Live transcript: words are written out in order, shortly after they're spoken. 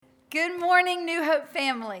Good morning, New Hope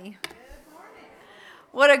family. Good morning.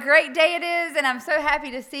 What a great day it is, and I'm so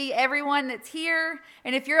happy to see everyone that's here.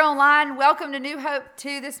 And if you're online, welcome to New Hope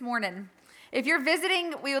 2 this morning. If you're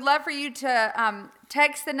visiting, we would love for you to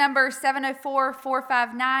text the number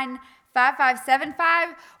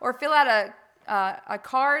 704-459-5575 or fill out a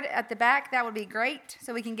card at the back. That would be great,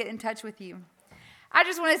 so we can get in touch with you. I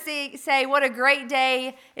just want to say what a great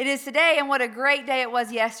day it is today and what a great day it was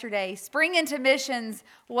yesterday. Spring into Missions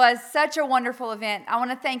was such a wonderful event. I want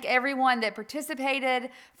to thank everyone that participated,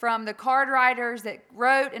 from the card writers that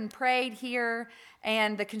wrote and prayed here,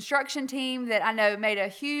 and the construction team that I know made a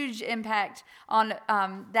huge impact on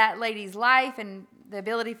that lady's life and the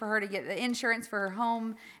ability for her to get the insurance for her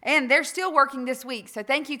home. And they're still working this week, so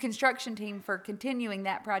thank you, construction team, for continuing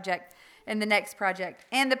that project and the next project.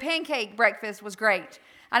 And the pancake breakfast was great.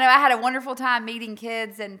 I know I had a wonderful time meeting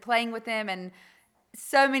kids and playing with them, and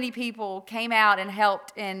so many people came out and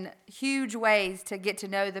helped in huge ways to get to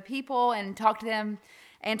know the people and talk to them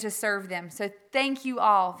and to serve them. So thank you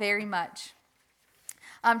all very much.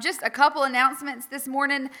 Just a couple announcements this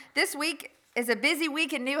morning. This week is a busy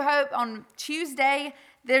week at New Hope. On Tuesday,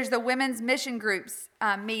 there's the Women's Mission Groups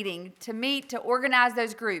meeting to organize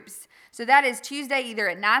those groups. So that is Tuesday either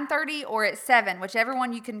at 9:30 or at 7, whichever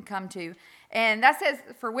one you can come to. And that says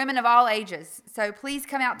for women of all ages. So please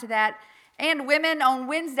come out to that. And women, on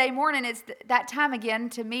Wednesday morning, it's that time again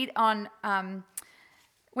to meet on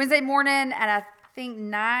Wednesday morning at I think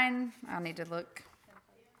 9. I'll need to look.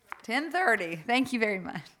 10:30. Thank you very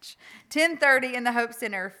much. 10:30 in the Hope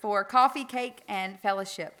Center for coffee, cake, and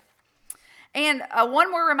fellowship. And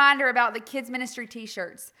one more reminder about the kids ministry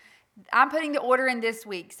t-shirts. I'm putting the order in this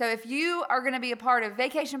week. So if you are going to be a part of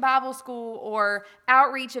Vacation Bible School or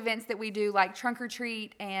outreach events that we do, like Trunk or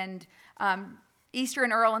Treat and Easter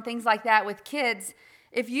and Earl and things like that with kids,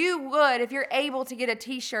 if you're able to get a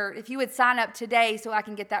t-shirt, if you would sign up today so I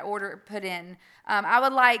can get that order put in.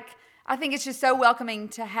 I think it's just so welcoming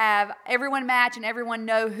to have everyone match and everyone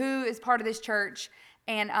know who is part of this church,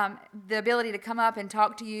 and the ability to come up and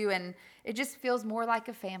talk to you, and it just feels more like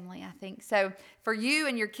a family, I think. So for you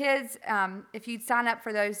and your kids, if you'd sign up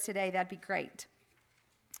for those today, that'd be great.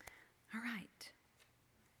 All right.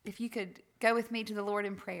 If you could go with me to the Lord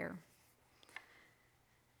in prayer.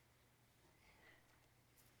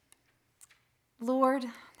 Lord,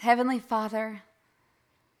 Heavenly Father,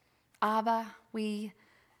 Abba, we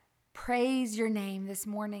praise your name this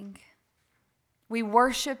morning. We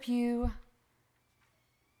worship you.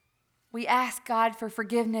 We ask God for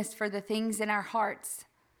forgiveness for the things in our hearts.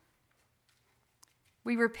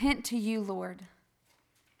 We repent to you, Lord.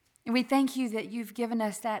 And we thank you that you've given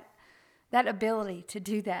us that ability to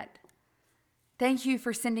do that. Thank you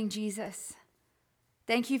for sending Jesus.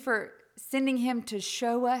 Thank you for sending him to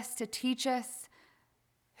show us, to teach us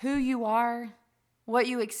who you are, what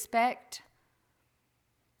you expect,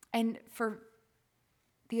 and for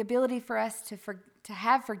the ability for us to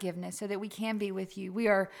have forgiveness so that we can be with you. We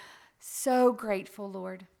are so grateful,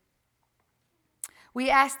 Lord. We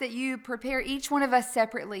ask that you prepare each one of us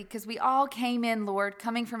separately, because we all came in, Lord,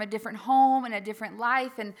 coming from a different home and a different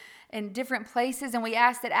life and different places. And we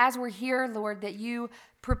ask that as we're here, Lord, that you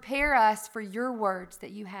prepare us for your words that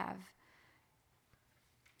you have.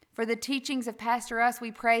 For the teachings of Pastor Us,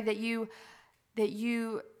 we pray that you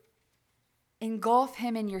engulf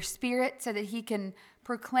him in your spirit so that he can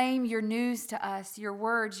proclaim your news to us, your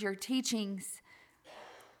words, your teachings.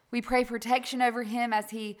 We pray protection over him as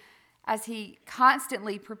he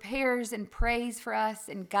constantly prepares and prays for us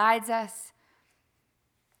and guides us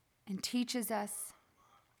and teaches us.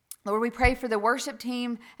 Lord, we pray for the worship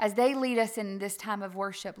team as they lead us in this time of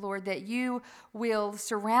worship, Lord, that you will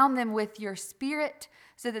surround them with your spirit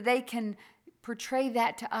so that they can portray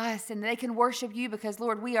that to us and they can worship you, because,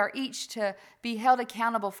 Lord, we are each to be held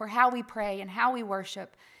accountable for how we pray and how we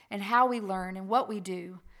worship and how we learn and what we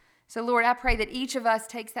do. So, Lord, I pray that each of us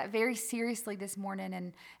takes that very seriously this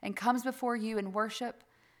morning and comes before you in worship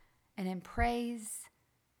and in praise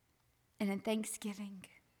and in thanksgiving.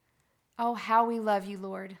 Oh, how we love you,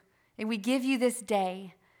 Lord. And we give you this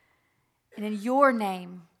day. And in your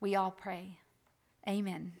name we all pray.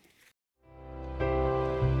 Amen.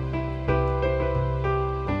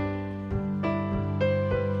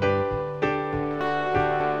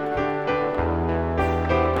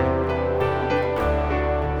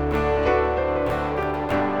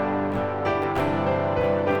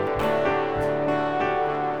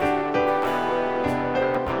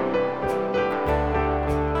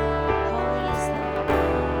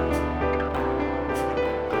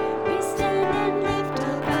 We stand and lift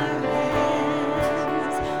up our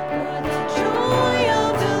hands.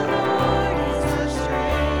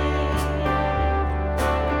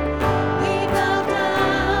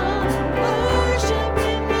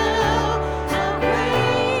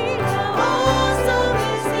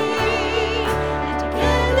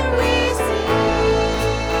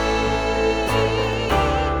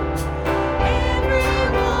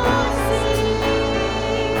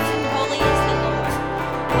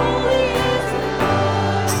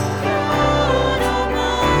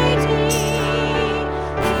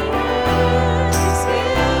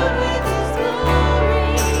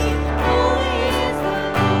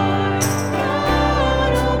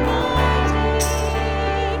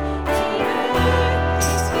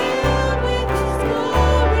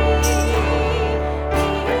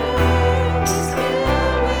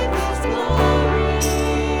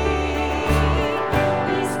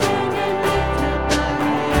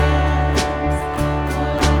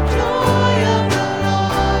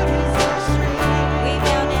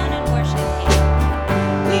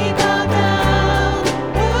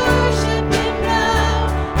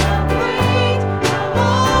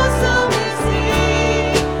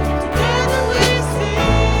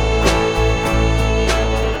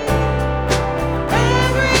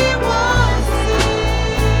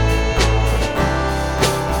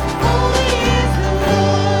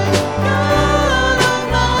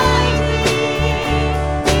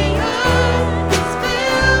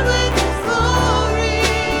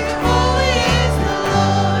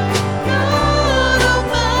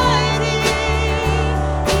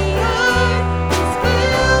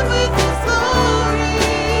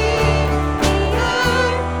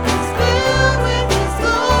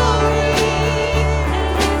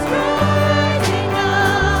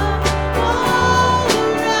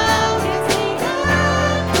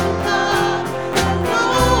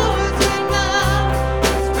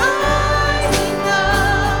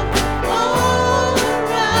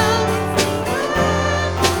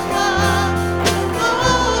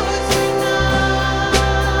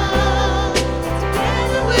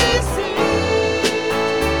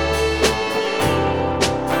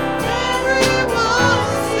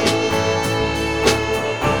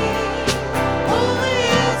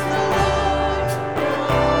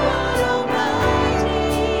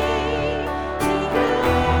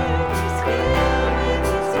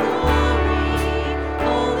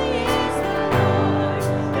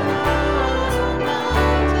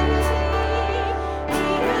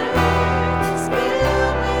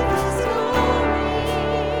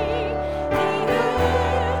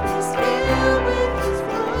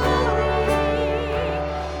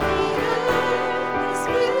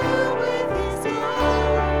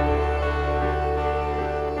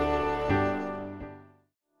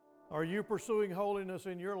 you pursuing holiness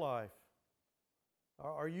in your life?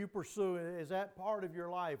 Are you pursuing, is that part of your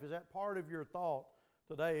life? Is that part of your thought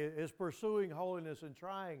today? Is pursuing holiness and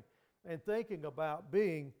trying and thinking about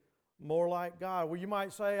being more like God? Well, you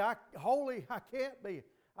might say, I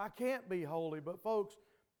can't be holy. But folks,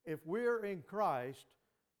 if we're in Christ,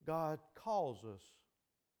 God calls us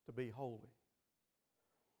to be holy.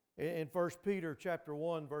 In 1 Peter chapter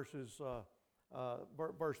 1, verse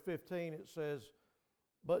 15, it says,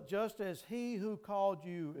 "But just as He who called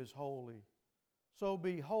you is holy, so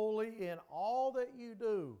be holy in all that you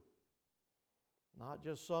do." Not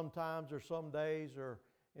just sometimes or some days or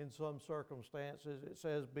in some circumstances. It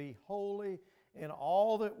says, "Be holy in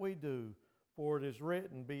all that we do, for it is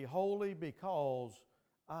written, be holy because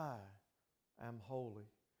I am holy."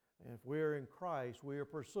 And if we're in Christ, we are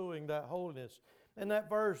pursuing that holiness. And that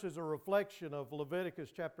verse is a reflection of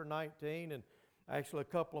Leviticus chapter 19, and actually a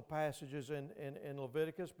couple of passages in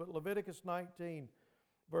Leviticus. But Leviticus 19,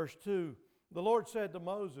 verse 2, the Lord said to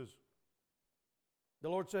Moses,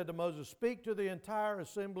 "Speak to the entire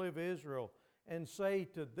assembly of Israel and say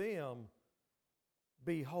to them,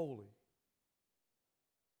 be holy,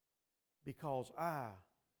 because I,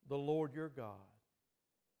 the Lord your God,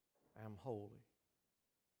 am holy."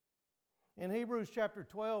 In Hebrews chapter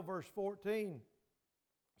 12, verse 14,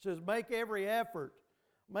 it says, make every effort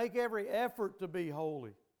to be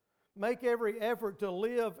holy. Make every effort to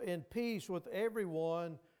live in peace with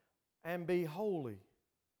everyone and be holy.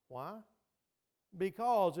 Why?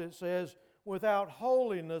 Because it says, without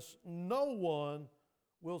holiness, no one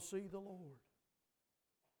will see the Lord.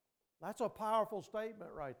 That's a powerful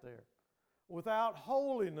statement right there. Without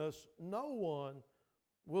holiness, no one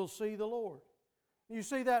will see the Lord. You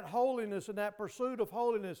see, that holiness and that pursuit of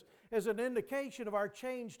holiness is an indication of our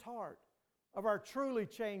changed heart, of our truly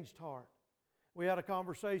changed heart. We had a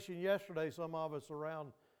conversation yesterday, some of us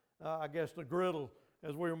around, the griddle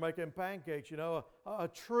as we were making pancakes. You know, a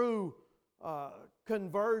true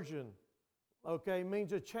conversion, okay,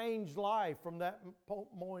 means a changed life from that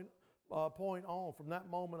point on, from that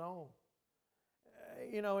moment on.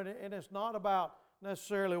 You know, and it's not about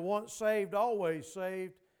necessarily once saved, always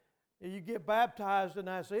saved. You get baptized and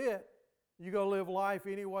that's it. You go live life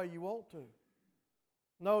any way you want to.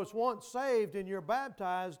 No, it's once saved and you're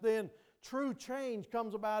baptized, then true change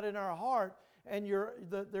comes about in our heart, and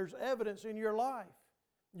there's evidence in your life.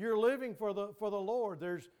 You're living for the Lord.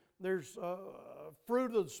 There's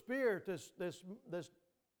fruit of the Spirit that's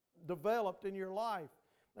developed in your life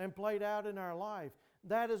and played out in our life.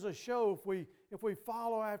 That is a show. If we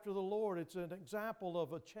follow after the Lord, it's an example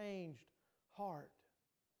of a changed heart.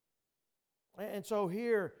 And so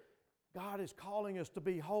here, God is calling us to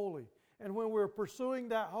be holy. And when we're pursuing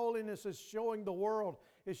that holiness, it's showing the world,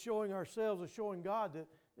 it's showing ourselves, it's showing God that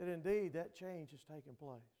indeed that change has taken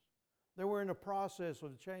place. That we're in the process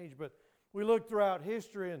of the change. But we look throughout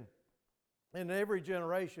history, and in every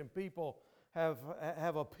generation, people have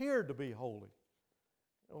appeared to be holy.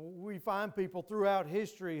 We find people throughout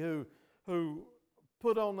history who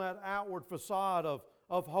put on that outward facade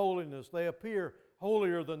of holiness. They appear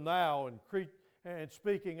holier than thou and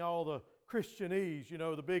speaking all the Christianese, you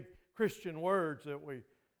know, the big Christian words that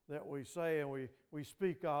we say and we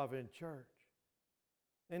speak of in church.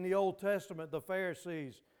 In the Old Testament, the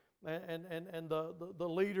Pharisees and the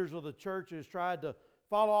leaders of the churches tried to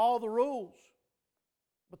follow all the rules,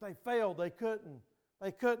 but they failed. They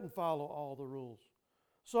couldn't follow all the rules.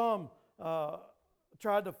 Some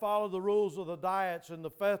tried to follow the rules of the diets and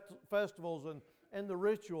the festivals and the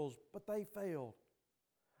rituals, but they failed.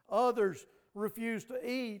 Others refused to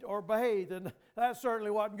eat or bathe, and that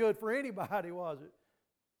certainly wasn't good for anybody, was it?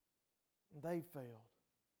 They failed.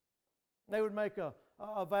 They would make a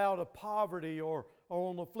vow to poverty, or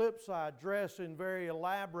on the flip side, dress in very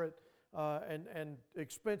elaborate and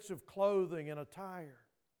expensive clothing and attire.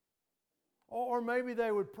 Or maybe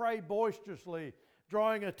they would pray boisterously,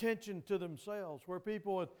 drawing attention to themselves, where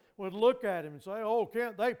people would look at him and say, "Oh,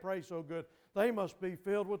 can't they pray so good? They must be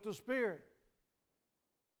filled with the Spirit."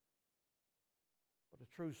 But a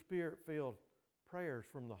true Spirit-filled prayer is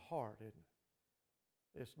from the heart, isn't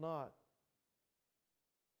it? It's not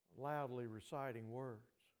loudly reciting words.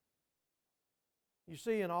 You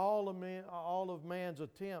see, in all of man's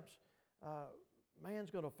attempts, man's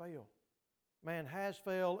going to fail. Man has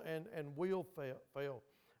failed and will fail.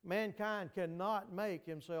 Mankind cannot make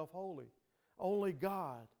himself holy. Only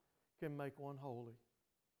God can make one holy.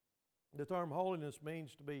 The term holiness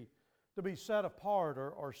means to be set apart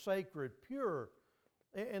or sacred, pure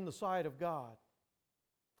in the sight of God.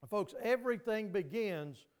 Folks, everything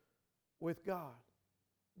begins with God.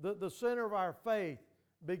 The center of our faith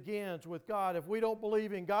begins with God. If we don't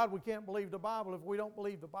believe in God, we can't believe the Bible. If we don't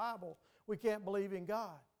believe the Bible, we can't believe in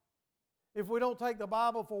God. If we don't take the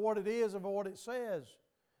Bible for what it is and for what it says,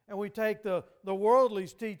 and we take the worldly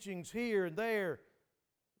teachings here and there,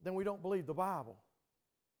 then we don't believe the Bible.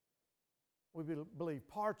 We believe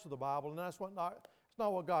parts of the Bible, and that's not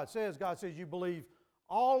what God says. God says you believe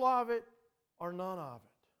all of it or none of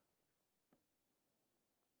it.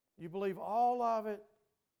 You believe all of it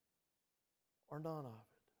or none of it.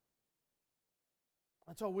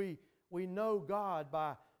 And so we know God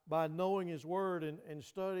by knowing His Word and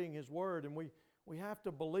studying His Word, and we have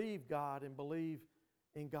to believe God and believe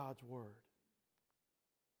in God's Word.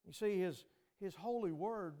 You see, His holy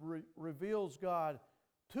Word reveals God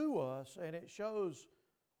to us, and it shows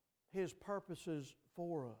His purposes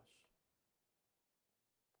for us.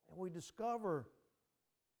 And we discover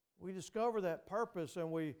that purpose,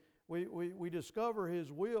 and we discover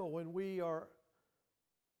His will when we are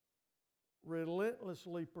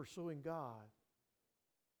relentlessly pursuing God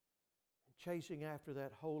and chasing after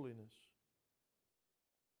that holiness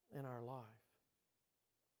in our life.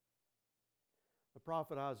 The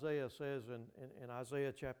prophet Isaiah says in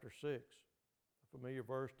Isaiah chapter 6, a familiar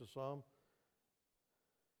verse to some,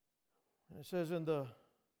 and it says in the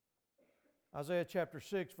Isaiah chapter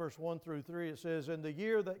 6, verse 1 through 3, it says, "In the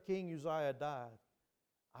year that King Uzziah died,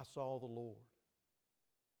 I saw the Lord,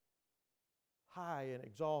 high and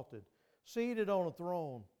exalted, seated on a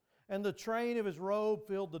throne, and the train of His robe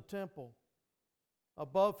filled the temple.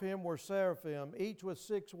 Above Him were seraphim, each with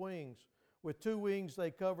 6 wings. With 2 wings they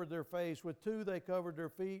covered their face, with 2 they covered their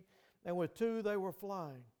feet, and with 2 they were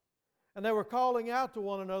flying. And they were calling out to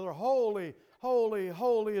one another, Holy, holy,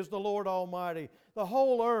 holy is the Lord Almighty. The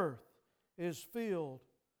whole earth is filled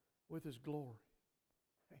with His glory."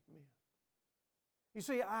 Amen. You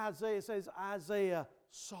see, Isaiah says Isaiah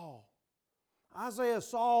saw. Isaiah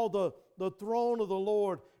saw the throne of the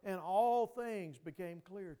Lord, and all things became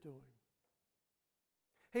clear to him.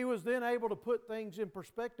 He was then able to put things in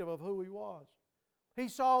perspective of who He was. He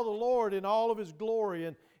saw the Lord in all of His glory,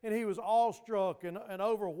 and he was awestruck and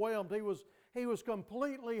overwhelmed. He was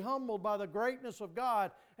completely humbled by the greatness of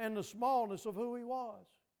God and the smallness of who He was.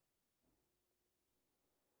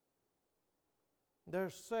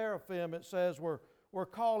 There's seraphim, it says, were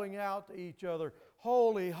calling out to each other,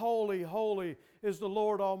 Holy, holy, holy is the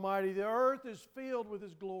Lord Almighty. The earth is filled with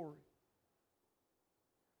His glory.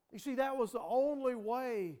 You see, that was the only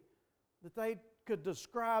way that they could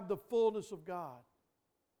describe the fullness of God.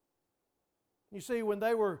 You see, when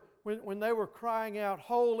they were crying out,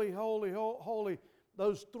 Holy, holy, holy,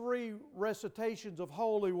 those 3 recitations of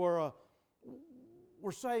holy were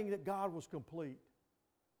saying that God was complete.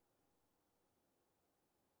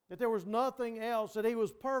 That there was nothing else, that He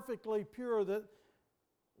was perfectly pure, that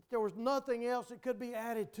there was nothing else that could be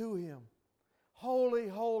added to Him. Holy,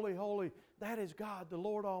 holy, holy, that is God, the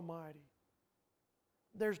Lord Almighty.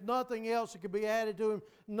 There's nothing else that can be added to Him,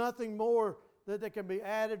 nothing more that can be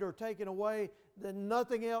added or taken away, than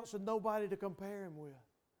nothing else and nobody to compare Him with.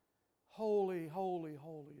 Holy, holy,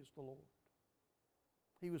 holy is the Lord.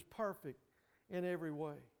 He was perfect in every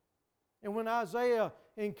way. And when Isaiah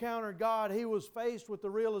encountered God, he was faced with the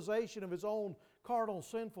realization of his own carnal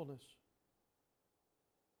sinfulness.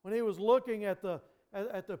 When he was looking at the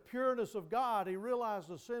pureness of God, he realized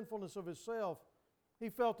the sinfulness of himself. He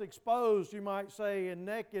felt exposed, you might say, and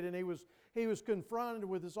naked, and he was confronted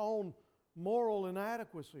with his own moral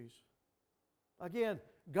inadequacies. Again,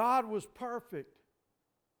 God was perfect.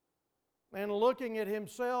 And looking at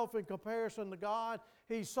himself in comparison to God,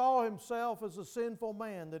 he saw himself as a sinful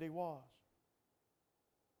man that he was.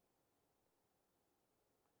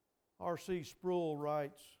 R.C. Sproul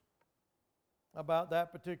writes about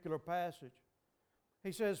that particular passage.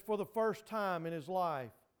 He says, for the first time in his life,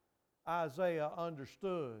 Isaiah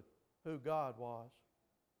understood who God was.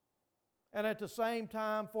 And at the same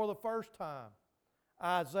time, for the first time,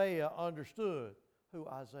 Isaiah understood who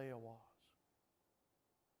Isaiah was.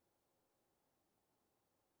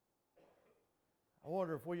 I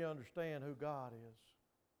wonder if we understand who God is.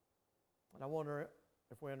 And I wonder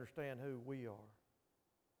if we understand who we are.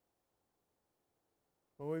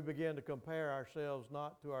 When we begin to compare ourselves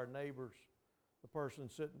not to our neighbors, the person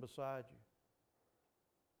sitting beside you,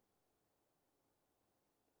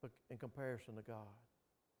 but in comparison to God.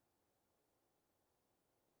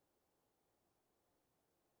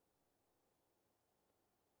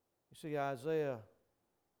 You see, Isaiah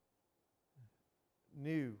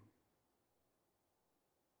knew.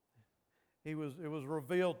 It was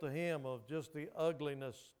revealed to him of just the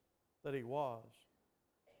ugliness that he was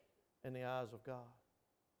in the eyes of God.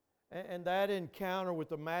 And that encounter with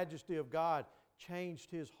the majesty of God changed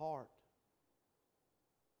his heart.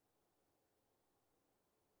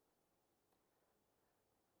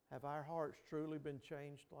 Have our hearts truly been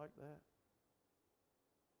changed like that?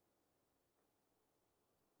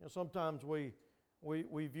 You know, sometimes we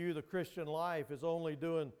view the Christian life as only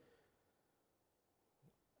doing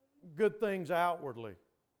good things outwardly.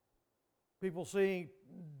 People see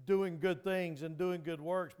doing good things and doing good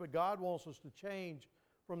works, but God wants us to change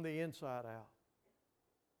from the inside out.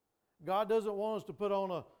 God doesn't want us to put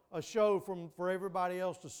on a show for everybody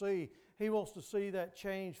else to see. He wants to see that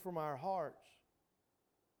change from our hearts.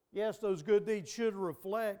 Yes, those good deeds should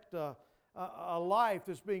reflect a life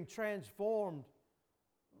that's being transformed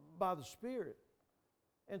by the Spirit.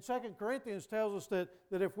 And 2 Corinthians tells us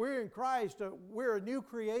that if we're in Christ, we're a new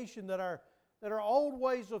creation, that our old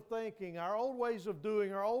ways of thinking, our old ways of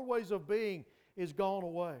doing, our old ways of being is gone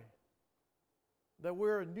away. That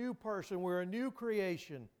we're a new person, we're a new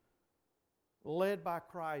creation, led by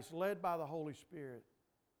Christ, led by the Holy Spirit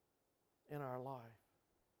in our life.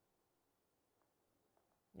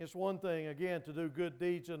 It's one thing, again, to do good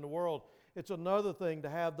deeds in the world. It's another thing to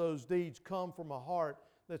have those deeds come from a heart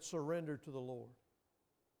that's surrendered to the Lord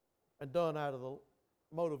and done out of the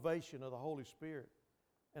motivation of the Holy Spirit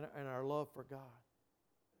and our love for God.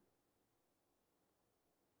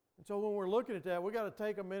 And so when we're looking at that, we've got to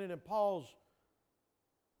take a minute and pause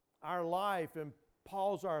our life and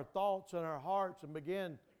pause our thoughts and our hearts and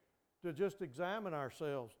begin to just examine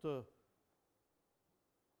ourselves, to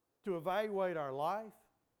evaluate our life,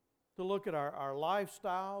 to look at our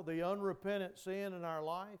lifestyle, the unrepentant sin in our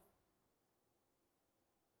life.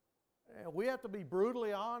 And we have to be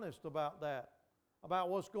brutally honest about that, about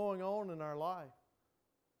what's going on in our life.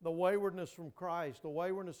 The waywardness from Christ, the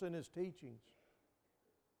waywardness in His teachings.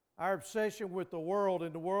 Our obsession with the world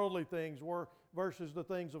and the worldly things versus the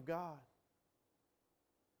things of God.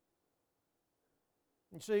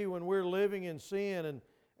 You see, when we're living in sin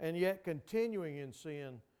and yet continuing in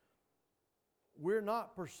sin, we're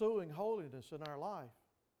not pursuing holiness in our life.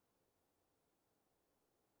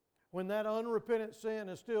 When that unrepentant sin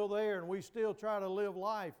is still there and we still try to live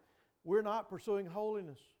life, we're not pursuing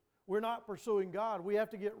holiness. We're not pursuing God. We have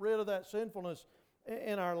to get rid of that sinfulness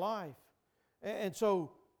in our life. And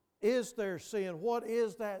so, is there sin? What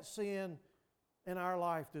is that sin in our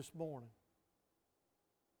life this morning?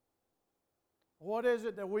 What is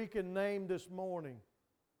it that we can name this morning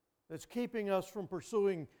that's keeping us from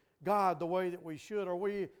pursuing God the way that we should? Are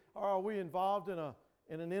we involved in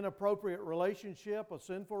an inappropriate relationship, a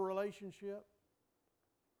sinful relationship?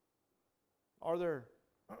 Are there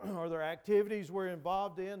activities we're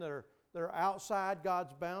involved in that are outside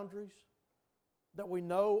God's boundaries that we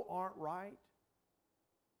know aren't right,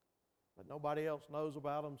 but nobody else knows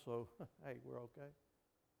about them, so hey, we're okay?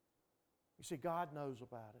 You see, God knows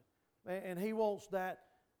about it. And He wants that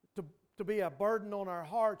to be a burden on our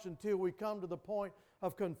hearts until we come to the point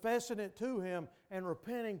of confessing it to Him and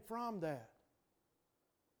repenting from that.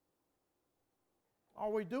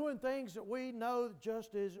 Are we doing things that we know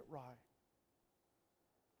just isn't right?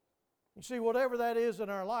 You see, whatever that is in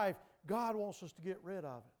our life, God wants us to get rid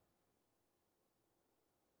of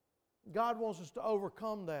it. God wants us to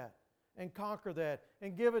overcome that and conquer that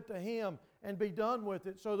and give it to Him and be done with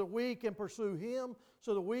it so that we can pursue Him,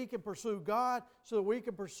 so that we can pursue God, so that we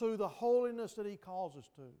can pursue the holiness that He calls us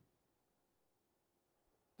to.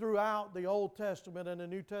 Throughout the Old Testament and the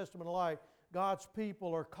New Testament alike, God's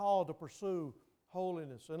people are called to pursue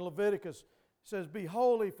holiness. In Leviticus, it says, "Be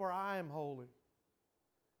holy, for I am holy."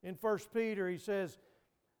 In 1 Peter, he says,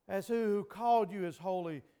 "As He who called you is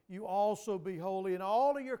holy, you also be holy in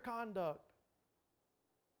all of your conduct."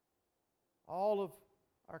 All of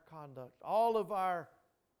our conduct, all of our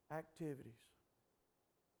activities.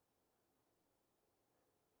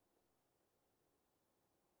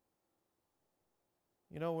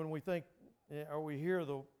 You know, when we think or we hear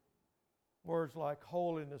the words like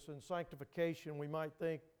holiness and sanctification, we might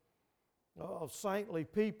think of saintly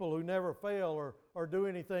people who never fail or do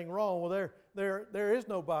anything wrong. Well, there is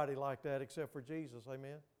nobody like that except for Jesus.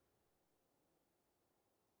 Amen?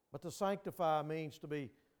 But to sanctify means to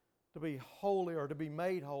be holy or to be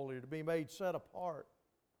made holy, or to be made set apart.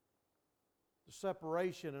 The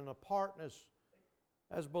separation and apartness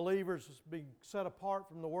as believers is being set apart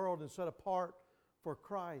from the world and set apart for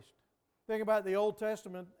Christ. Think about the Old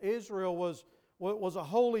Testament. Israel was a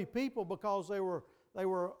holy people because they were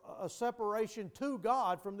a separation to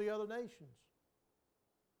God from the other nations.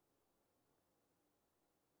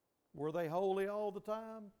 Were they holy all the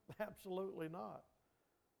time? Absolutely not.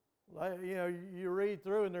 You read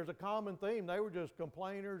through and there's a common theme. They were just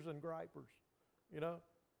complainers and gripers,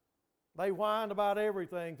 They whined about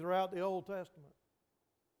everything throughout the Old Testament.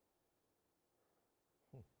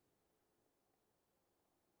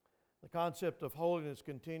 The concept of holiness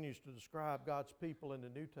continues to describe God's people in the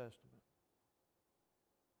New Testament.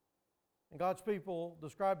 And God's people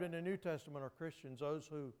described in the New Testament are Christians, those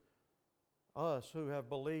who have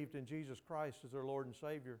believed in Jesus Christ as their Lord and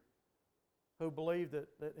Savior, who believe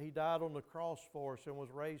that He died on the cross for us and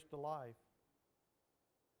was raised to life,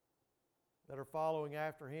 that are following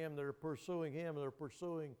after Him, that are pursuing Him, that are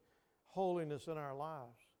pursuing holiness in our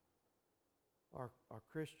lives, are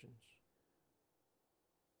Christians.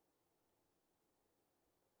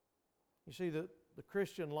 You see, the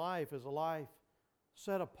Christian life is a life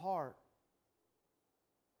set apart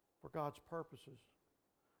for God's purposes.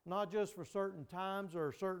 Not just for certain times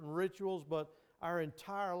or certain rituals, but our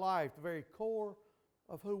entire life, the very core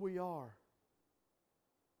of who we are.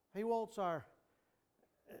 He wants to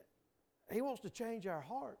change our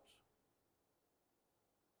hearts.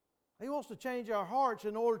 He wants to change our hearts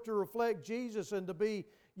in order to reflect Jesus and to be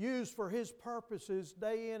used for His purposes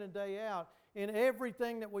day in and day out in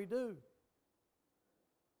everything that we do.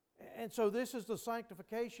 And so this is the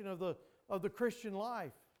sanctification of the Christian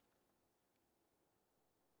life.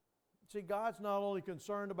 See, God's not only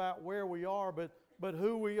concerned about where we are, but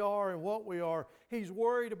who we are and what we are. He's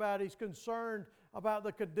worried about, He's concerned about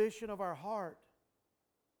the condition of our heart.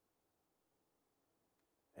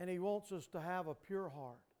 And He wants us to have a pure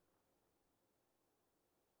heart,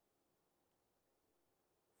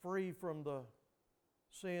 free from the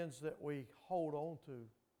sins that we hold on to.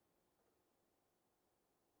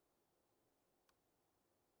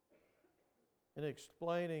 In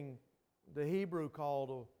explaining the Hebrew call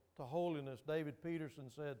to holiness, David Peterson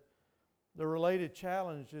said, the related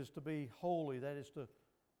challenge is to be holy, that is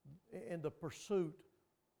in the pursuit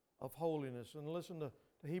of holiness. And listen to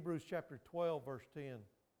Hebrews chapter 12, verse 10. It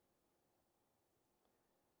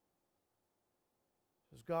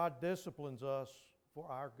says, God disciplines us for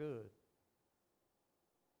our good.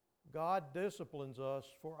 God disciplines us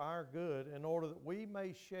for our good in order that we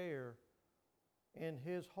may share in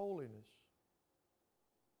His holiness.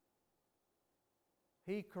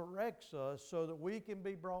 He corrects us so that we can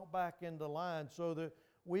be brought back into line, so that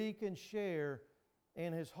we can share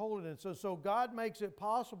in His holiness. So God makes it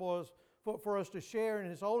possible for us to share in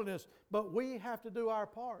His holiness, but we have to do our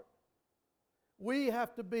part. We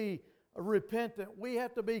have to be repentant. We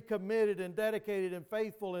have to be committed and dedicated and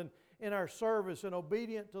faithful in our service and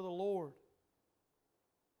obedient to the Lord.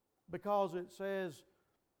 Because it says,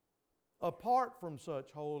 apart from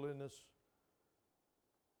such holiness,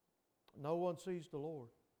 no one sees the Lord.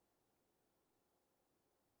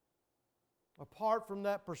 Apart from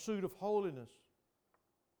that pursuit of holiness,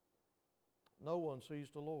 no one sees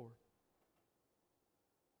the Lord.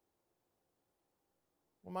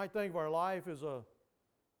 We might think of our life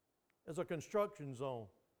as a construction zone.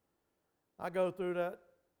 I go through that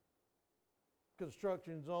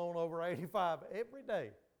construction zone over 85 every day,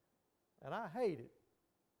 and I hate it.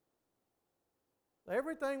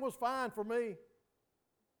 Everything was fine for me.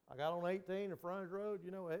 I got on 18, the frontage road,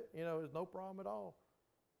 there's no problem at all.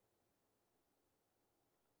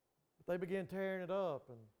 But they began tearing it up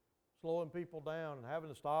and slowing people down and having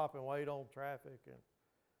to stop and wait on traffic and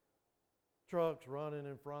trucks running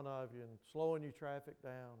in front of you and slowing your traffic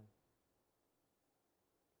down.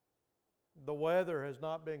 The weather has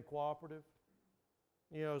not been cooperative.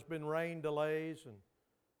 It's been rain delays and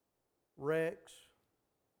wrecks.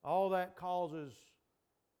 All that causes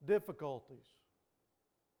difficulties.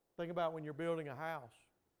 Think about when you're building a house.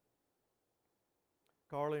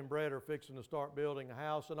 Carly and Brett are fixing to start building a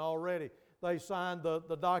house, and already they signed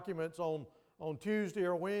the documents on Tuesday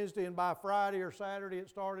or Wednesday, and by Friday or Saturday it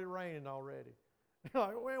started raining already.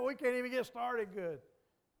 Like, well, we can't even get started good.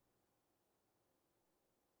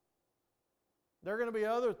 There are going to be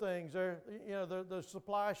other things. The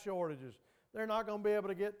supply shortages. They're not going to be able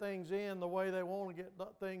to get things in the way they want to get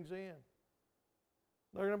things in.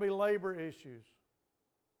 There are going to be labor issues.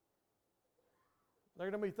 There are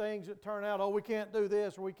going to be things that turn out, we can't do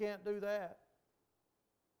this or we can't do that.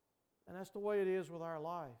 And that's the way it is with our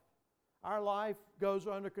life. Our life goes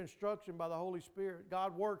under construction by the Holy Spirit.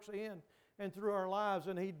 God works in and through our lives,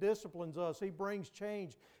 and He disciplines us. He brings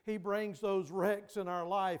change. He brings those wrecks in our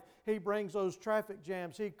life. He brings those traffic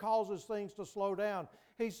jams. He causes things to slow down.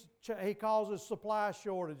 He causes supply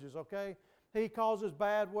shortages, okay? He causes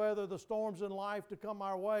bad weather, the storms in life to come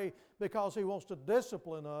our way because He wants to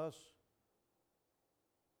discipline us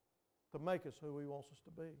to make us who He wants us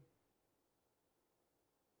to be.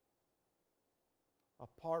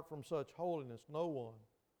 Apart from such holiness, no one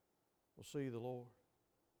will see the Lord.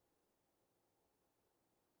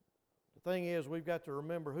 The thing is, we've got to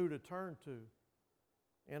remember who to turn to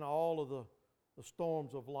in all of the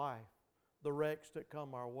storms of life, the wrecks that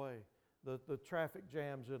come our way, the traffic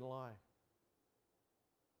jams in life.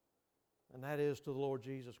 And that is to the Lord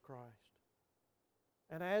Jesus Christ.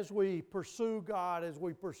 And as we pursue God, as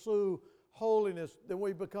we pursue holiness, then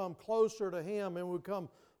we become closer to Him and we become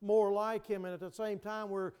more like Him. And at the same time,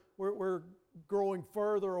 we're growing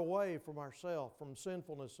further away from ourselves, from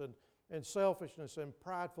sinfulness and selfishness and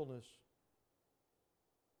pridefulness.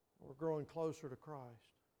 We're growing closer to Christ.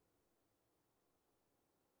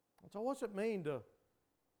 And so what's it mean to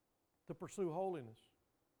pursue holiness?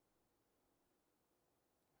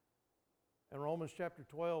 In Romans chapter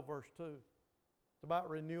 12, verse 2, it's about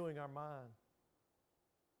renewing our mind.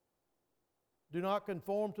 Do not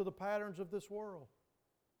conform to the patterns of this world.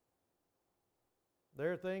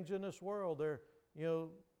 There are things in this world.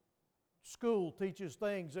 School teaches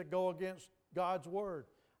things that go against God's Word.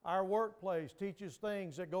 Our workplace teaches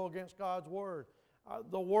things that go against God's Word.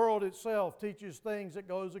 The world itself teaches things that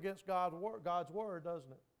goes against God's Word,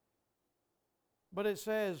 doesn't it? But it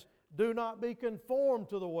says, do not be conformed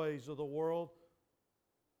to the ways of the world,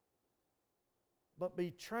 but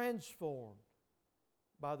be transformed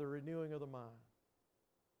by the renewing of the mind.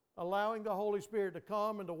 Allowing the Holy Spirit to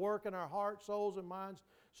come and to work in our hearts, souls, and minds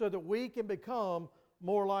so that we can become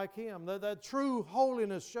more like Him. That true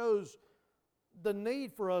holiness shows the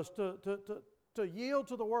need for us to yield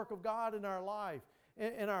to the work of God in our life,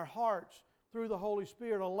 in our hearts, through the Holy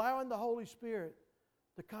Spirit, allowing the Holy Spirit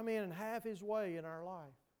to come in and have His way in our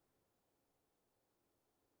life.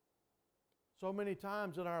 So many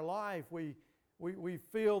times in our life we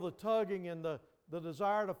feel the tugging and the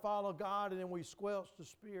desire to follow God, and then we squelch the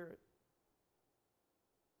Spirit.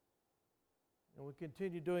 And we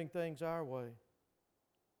continue doing things our way.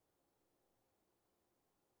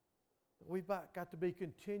 We've got to be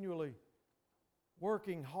continually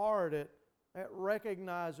working hard at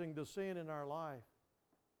recognizing the sin in our life,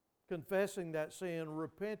 confessing that sin,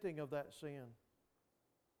 repenting of that sin,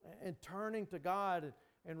 and turning to God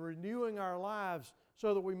and renewing our lives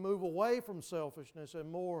so that we move away from selfishness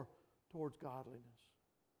and more towards godliness.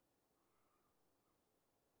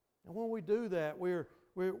 And when we do that, when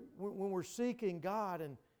we're seeking God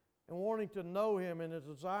and wanting to know Him and His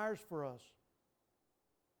desires for us,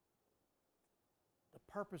 the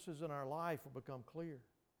purposes in our life will become clear.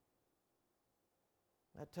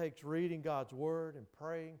 That takes reading God's Word and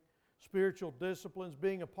praying, spiritual disciplines,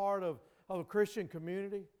 being a part of a Christian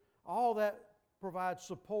community. All that provides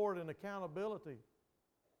support and accountability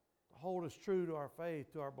to hold us true to our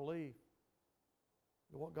faith, to our belief,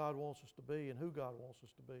 to what God wants us to be and who God wants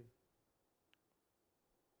us to be.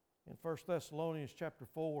 In 1 Thessalonians chapter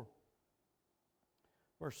 4,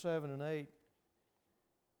 verse 7 and 8, it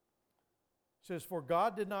says, "For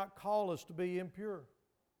God did not call us to be impure."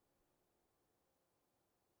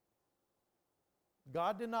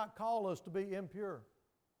 God did not call us to be impure,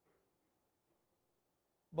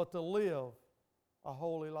 but to live a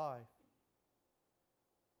holy life.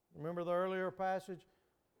 Remember the earlier passage?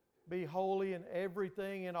 Be holy in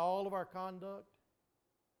everything, in all of our conduct.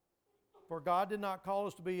 For God did not call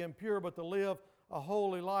us to be impure, but to live a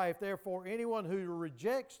holy life. Therefore, anyone who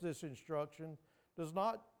rejects this instruction does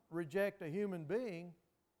not reject a human being,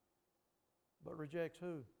 but rejects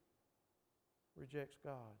who? Rejects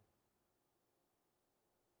God.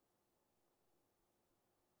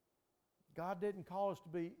 God didn't call us to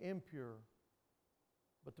be impure,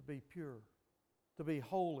 but to be pure, to be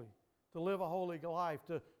holy, to live a holy life,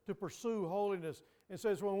 to pursue holiness. It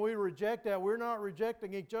says when we reject that, we're not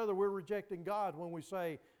rejecting each other, we're rejecting God when we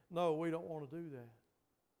say, no, we don't want to do that.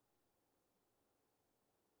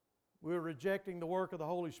 We're rejecting the work of the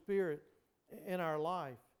Holy Spirit in our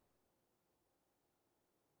life.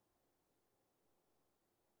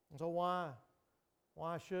 And so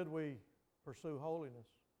why should we pursue holiness?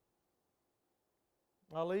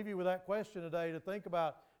 I'll leave you with that question today to think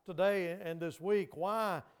about today and this week.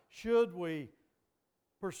 Why should we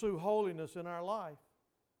pursue holiness in our life?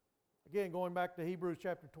 Again, going back to Hebrews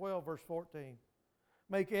chapter 12, verse 14.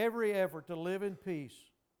 Make every effort to live in peace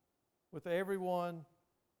with everyone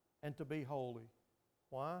and to be holy.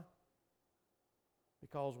 Why?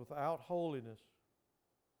 Because without holiness,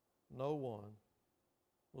 no one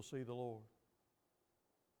will see the Lord.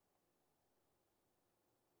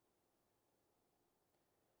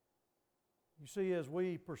 You see, as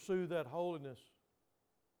we pursue that holiness,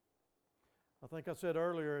 I think I said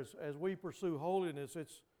earlier, as we pursue holiness,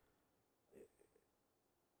 it's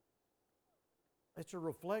a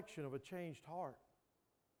reflection of a changed heart.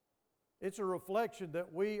 It's a reflection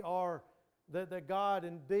that we are that God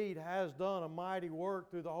indeed has done a mighty work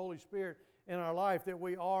through the Holy Spirit in our life, that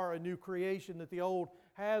we are a new creation, that the old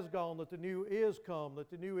has gone, that the new is come, that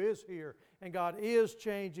the new is here, and God is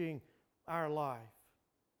changing our life.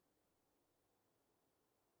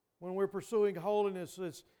 When we're pursuing holiness,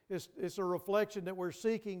 it's a reflection that we're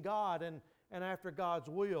seeking God and after God's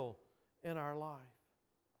will in our life.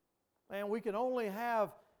 And we can only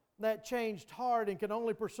have that changed heart and can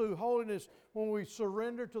only pursue holiness when we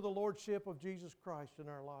surrender to the Lordship of Jesus Christ in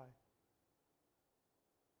our life.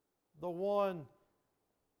 The one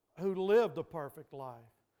who lived a perfect life,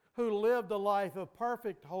 who lived a life of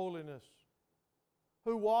perfect holiness,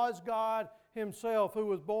 who was God Himself, who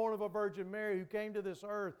was born of a Virgin Mary, who came to this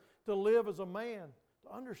earth to live as a man,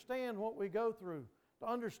 to understand what we go through, to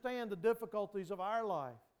understand the difficulties of our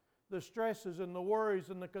life, the stresses and the worries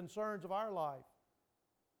and the concerns of our life.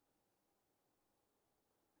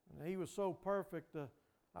 And He was so perfect,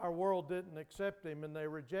 our world didn't accept Him, and they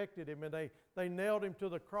rejected Him, and they nailed Him to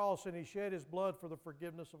the cross, and He shed His blood for the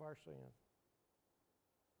forgiveness of our sin.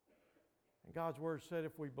 And God's Word said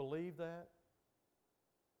if we believe that,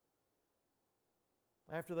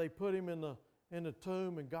 after they put Him in the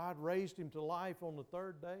tomb and God raised Him to life on the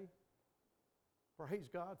third day, praise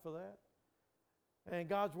God for that. And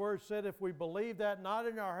God's Word said if we believe that, not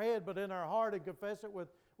in our head but in our heart, and confess it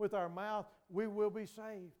with our mouth, we will be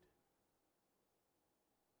saved.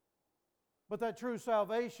 But that true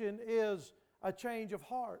salvation is a change of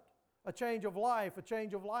heart, a change of life, a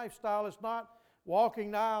change of lifestyle. It's not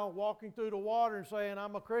walking through the water and saying,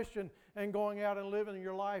 I'm a Christian, and going out and living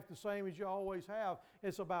your life the same as you always have.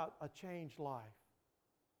 It's about a changed life.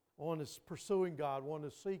 One is pursuing God, one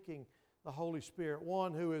is seeking the Holy Spirit,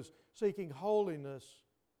 one who is seeking holiness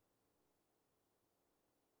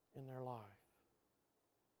in their life.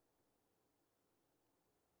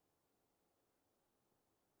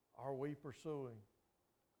 Are we pursuing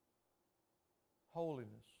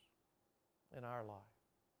holiness in our life?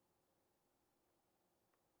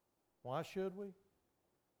 Why should we?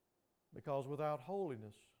 Because without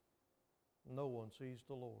holiness, no one sees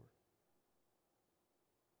the Lord.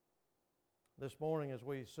 This morning, as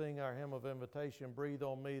we sing our hymn of invitation, Breathe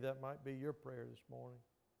on Me, that might be your prayer this morning.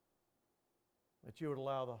 That you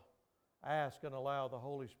would ask and allow the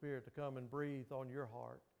Holy Spirit to come and breathe on your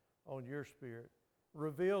heart, on your spirit.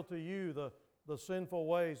 Reveal to you the sinful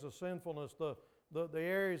ways, the sinfulness, the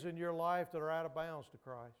areas in your life that are out of bounds to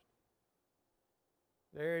Christ.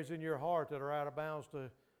 The areas in your heart that are out of bounds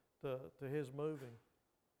to His moving.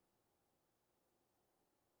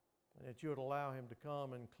 And that you would allow Him to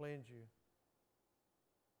come and cleanse you.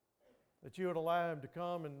 That you would allow Him to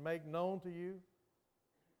come and make known to you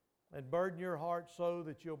and burden your heart so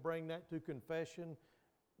that you'll bring that to confession,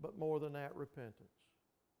 but more than that, repentance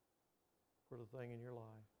for the thing in your life.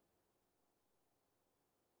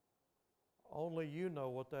 Only you know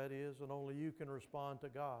what that is, and only you can respond to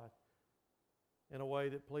God in a way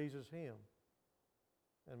that pleases Him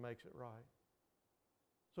and makes it right.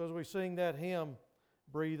 So as we sing that hymn,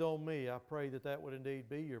 Breathe on Me, I pray that that would indeed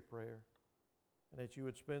be your prayer, and that you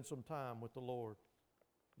would spend some time with the Lord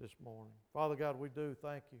this morning. Father God, we do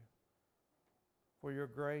thank You for Your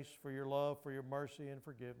grace, for Your love, for Your mercy and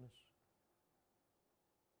forgiveness.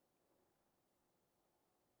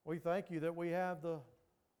 We thank You that we have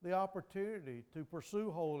the opportunity to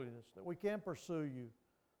pursue holiness, that we can pursue You,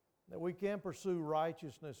 that we can pursue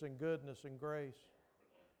righteousness and goodness and grace,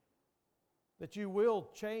 that You will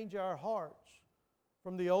change our hearts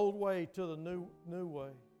from the old way to the new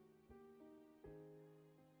way.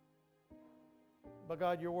 But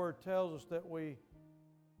God, Your Word tells us that we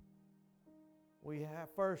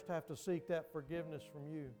first have to seek that forgiveness from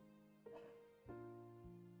You.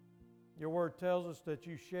 Your Word tells us that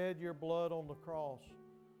You shed Your blood on the cross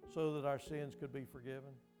so that our sins could be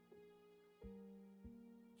forgiven.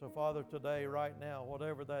 So Father, today, right now,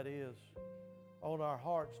 whatever that is on our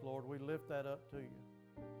hearts, Lord, we lift that up to You.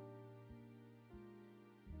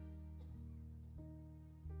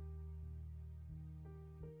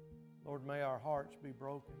 Lord, may our hearts be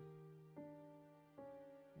broken.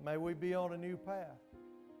 May we be on a new path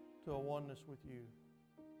to a oneness with You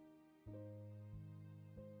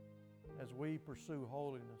as we pursue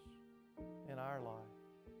holiness in our life.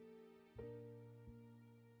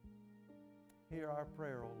 Hear our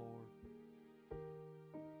prayer, O Lord,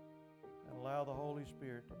 and allow the Holy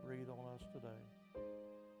Spirit to breathe on us today.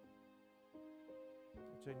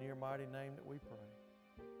 It's in Your mighty name that we pray.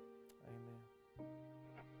 Amen.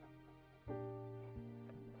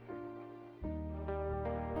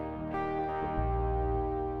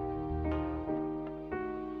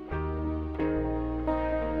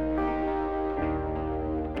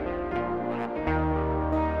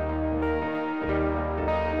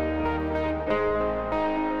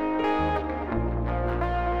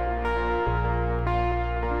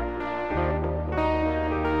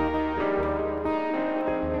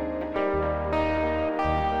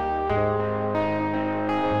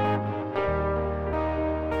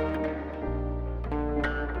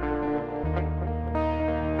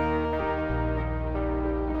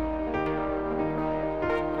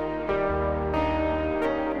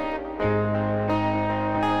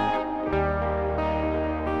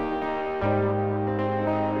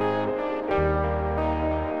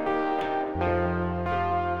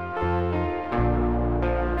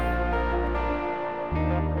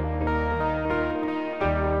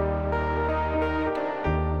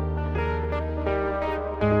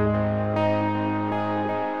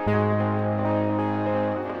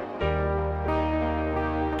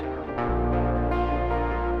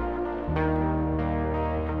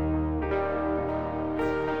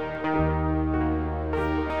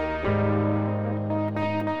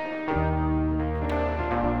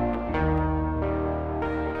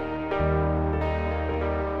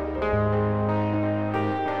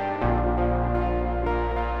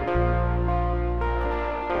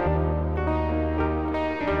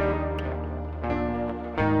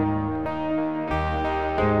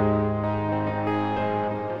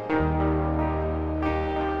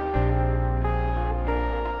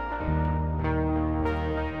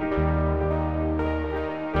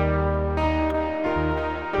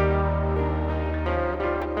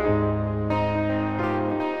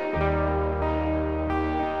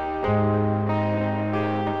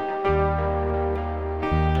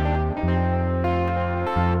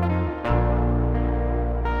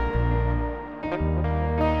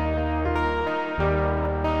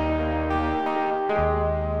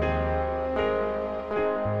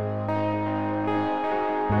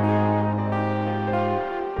 Amen.